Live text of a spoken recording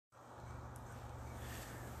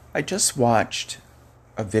I just watched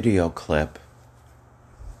a video clip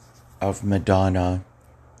of Madonna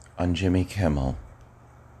on Jimmy Kimmel,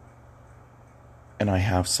 and I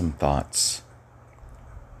have some thoughts.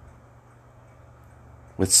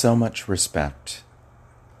 With so much respect,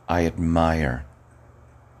 I admire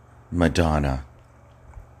Madonna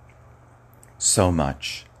so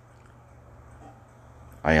much.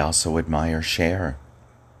 I also admire Cher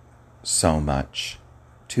so much.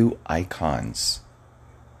 Two icons.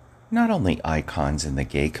 Not only icons in the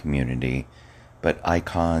gay community, but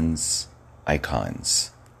icons.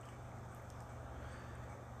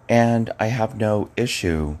 And I have no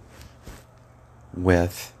issue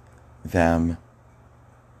with them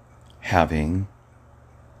having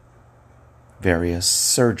various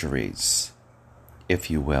surgeries, if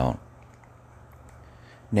you will,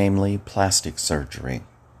 namely plastic surgery,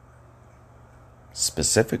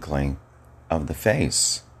 specifically of the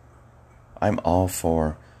face. I'm all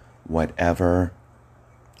for whatever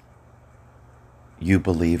you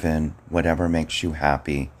believe in, whatever makes you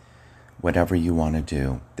happy, whatever you want to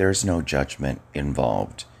do. There's no judgment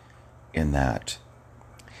involved in that.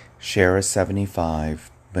 Cher is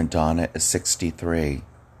 75, Madonna is 63,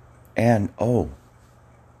 and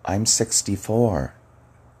I'm 64.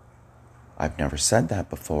 I've never said that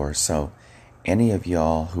before, so any of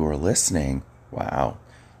y'all who are listening, wow,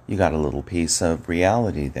 you got a little piece of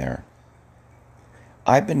reality there.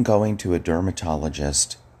 I've been going to a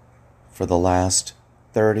dermatologist for the last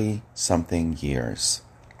 30-something years.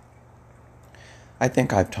 I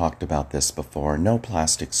think I've talked about this before. No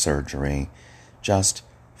plastic surgery, just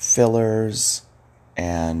fillers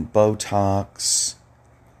and Botox,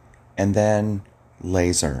 and then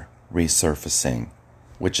laser resurfacing,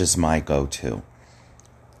 which is my go-to.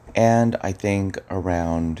 And I think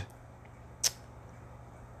around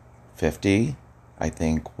 50, I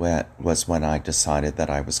think was when I decided that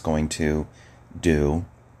I was going to do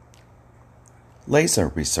laser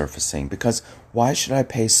resurfacing, because why should I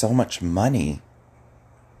pay so much money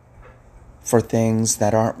for things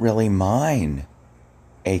that aren't really mine,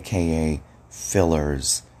 aka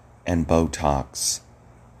fillers and Botox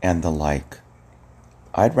and the like?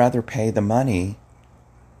 I'd rather pay the money,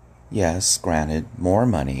 yes, granted, more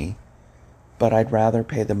money, but I'd rather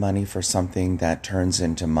pay the money for something that turns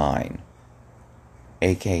into mine,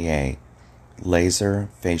 aka laser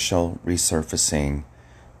facial resurfacing,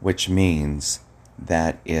 which means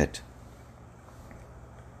that it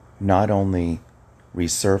not only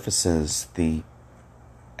resurfaces the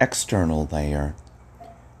external layer,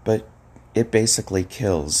 but it basically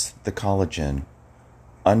kills the collagen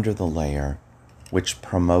under the layer, which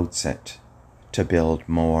promotes it to build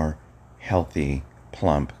more healthy,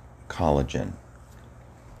 plump collagen.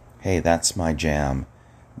 Hey, that's my jam.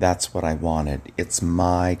 That's what I wanted. It's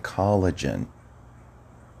my collagen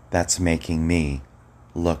that's making me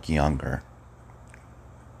look younger.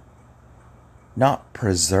 Not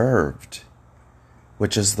preserved,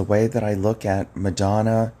 which is the way that I look at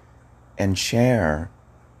Madonna and Cher,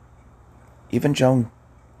 even Joan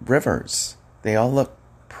Rivers. They all look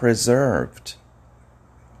preserved.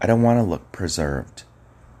 I don't want to look preserved.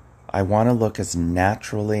 I want to look as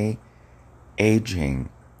naturally aging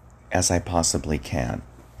as I possibly can.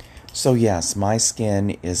 So yes, my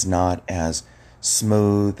skin is not as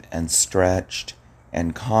smooth and stretched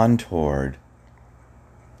and contoured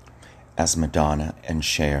as Madonna and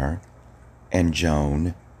Cher and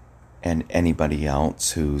Joan and anybody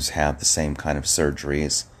else who's had the same kind of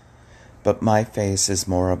surgeries. But my face is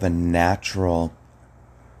more of a natural,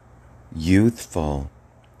 youthful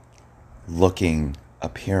looking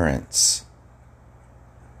appearance,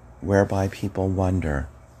 whereby people wonder,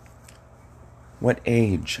 what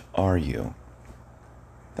age are you?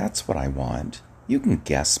 That's what I want. You can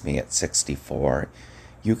guess me at 64.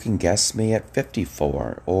 You can guess me at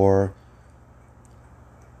 54 or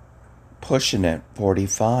pushing it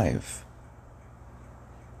 45.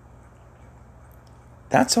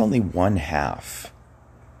 That's only one half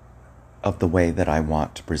of the way that I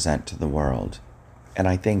want to present to the world. And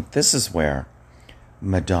I think this is where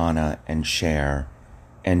Madonna and Cher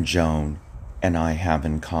and Joan and I have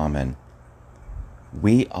in common.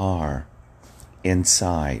 We are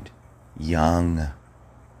inside young,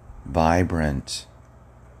 vibrant,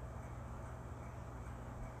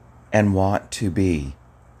 and want to be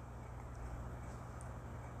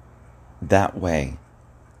that way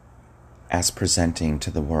as presenting to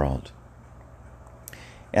the world.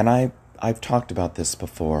 And I've talked about this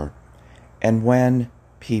before. And when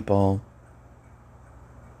people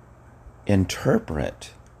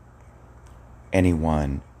interpret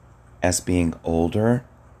anyone as being older,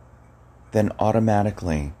 then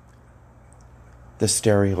automatically the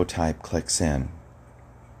stereotype clicks in.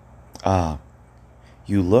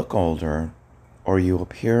 You look older or you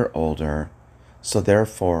appear older, so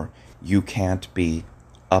therefore you can't be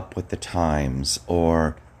up with the times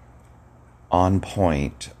or on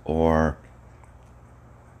point, or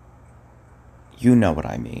you know what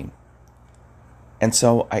I mean. And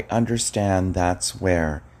so I understand that's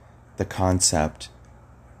where the concept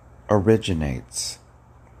originates.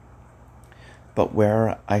 But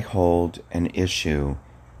where I hold an issue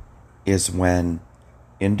is when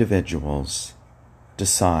individuals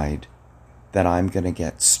decide that I'm going to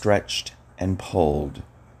get stretched and pulled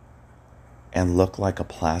and look like a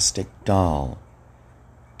plastic doll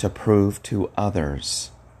to prove to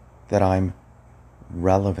others that I'm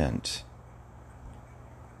relevant,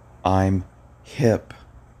 I'm hip,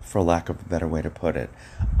 for lack of a better way to put it,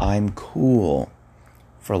 I'm cool,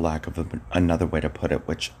 for lack of another way to put it,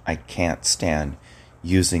 which I can't stand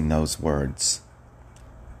using those words.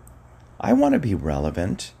 I want to be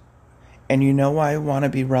relevant. And you know why I want to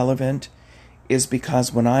be relevant? Is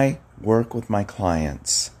because when I work with my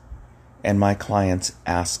clients and my clients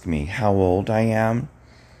ask me how old I am,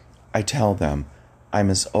 I tell them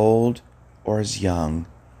I'm as old or as young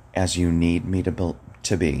as you need me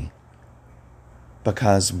to be.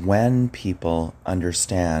 Because when people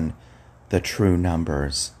understand the true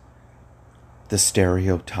numbers, the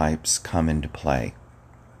stereotypes come into play.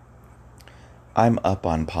 I'm up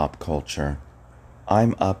on pop culture.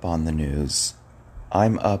 I'm up on the news.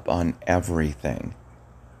 I'm up on everything.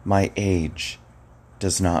 My age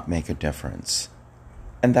does not make a difference.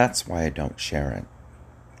 And that's why I don't share it.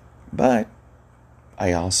 But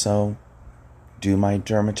I also do my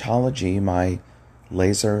dermatology, my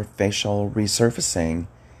laser facial resurfacing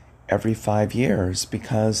every 5 years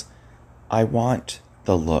because I want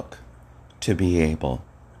the look to be able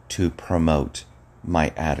to promote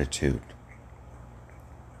my attitude.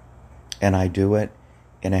 And I do it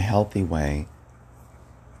in a healthy way.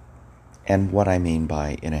 And what I mean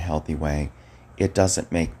by in a healthy way, it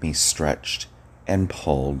doesn't make me stretched and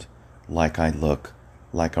pulled like I look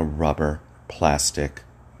like a rubber plastic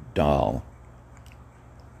doll.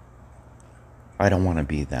 I don't want to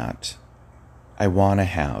be that. I want to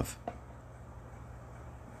have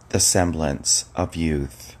the semblance of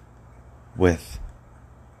youth with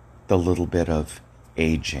the little bit of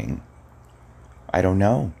aging. I don't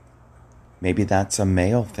know. Maybe that's a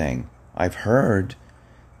male thing. I've heard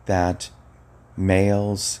that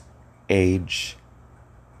males age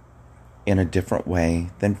in a different way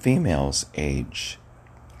than females age.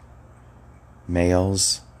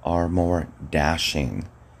 Males are more dashing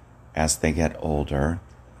as they get older,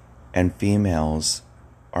 and females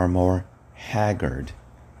are more haggard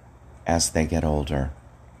as they get older.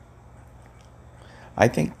 I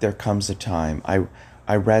think there comes a time,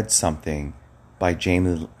 I read something by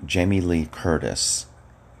Jamie Lee Curtis,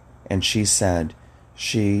 and she said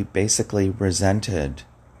she basically resented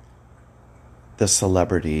the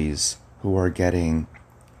celebrities who are getting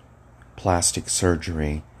plastic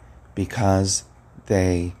surgery because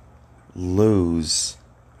they lose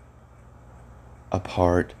a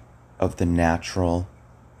part of the natural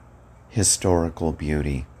historical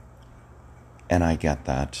beauty. And I get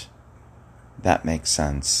that. That makes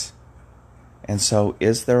sense. And so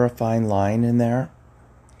is there a fine line in there?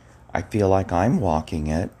 I feel like I'm walking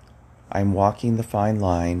it. I'm walking the fine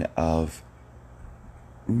line of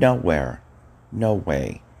nowhere, no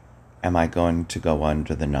way am I going to go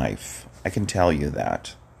under the knife. I can tell you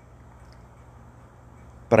that.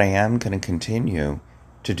 But I am going to continue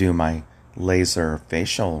to do my laser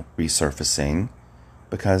facial resurfacing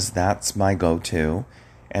because that's my go-to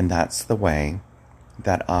and that's the way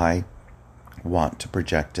that I want to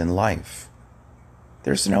project in life.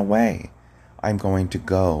 There's no way I'm going to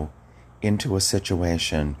go into a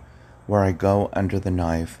situation where I go under the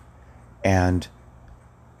knife and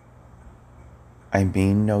I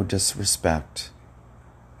mean no disrespect,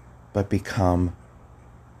 but become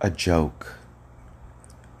a joke,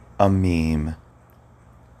 a meme,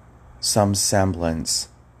 some semblance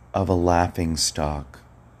of a laughing stock,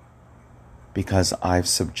 because I've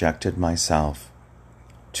subjected myself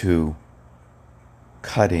to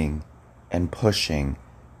cutting and pushing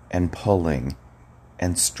and pulling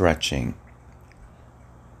and stretching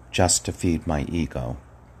just to feed my ego.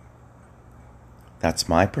 That's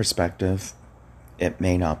my perspective. It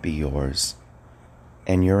may not be yours.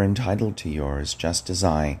 And you're entitled to yours just as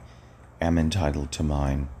I am entitled to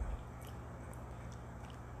mine.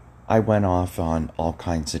 I went off on all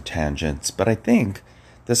kinds of tangents, but I think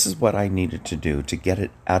this is what I needed to do to get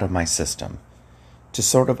it out of my system, to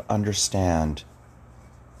sort of understand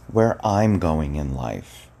where I'm going in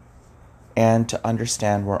life. and to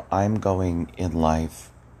understand where I'm going in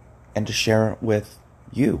life and to share it with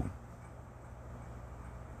you,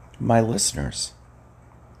 my listeners.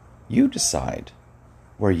 You decide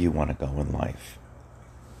where you want to go in life.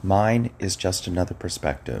 Mine is just another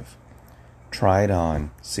perspective. Try it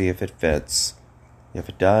on, see if it fits. If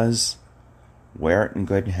it does, wear it in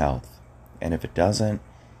good health. And if it doesn't,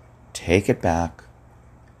 take it back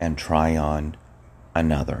and try on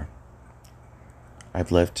another.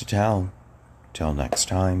 I've lived to tell. Till next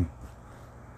time.